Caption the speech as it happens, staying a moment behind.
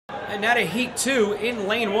And now to Heat 2. In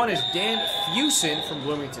Lane 1 is Dan Fuson from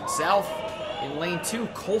Bloomington South. In Lane 2,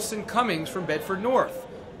 Colson Cummings from Bedford North.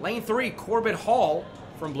 Lane 3, Corbett Hall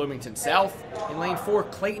from Bloomington South. In Lane 4,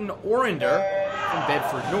 Clayton Orender from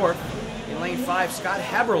Bedford North. In Lane 5, Scott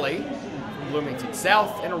Haeberle from Bloomington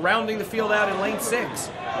South. And rounding the field out in Lane 6,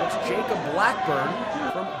 that's Jacob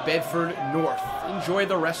Blackburn from Bedford North. Enjoy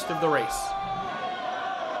the rest of the race.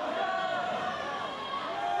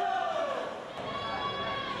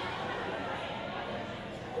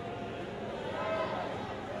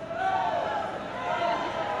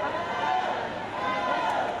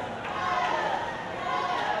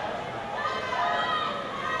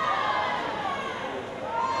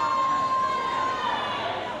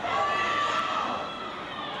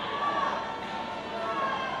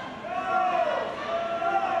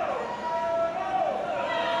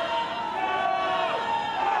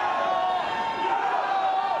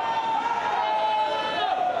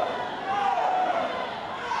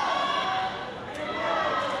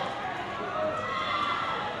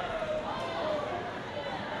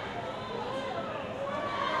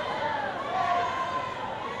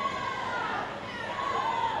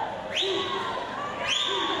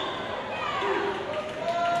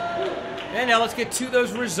 And now let's get to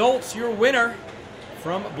those results. Your winner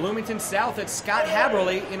from Bloomington South, it's Scott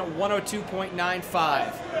Haeberle in a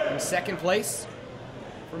 102.95. In second place,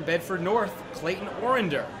 from Bedford North, Clayton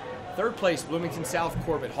Orender. Third place, Bloomington South,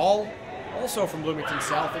 Corbett Hall. Also from Bloomington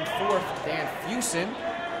South. In fourth, Dan Fuson.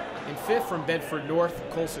 In fifth, from Bedford North,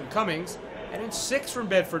 Colson Cummings. And in sixth, from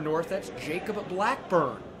Bedford North, that's Jacob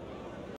Blackburn.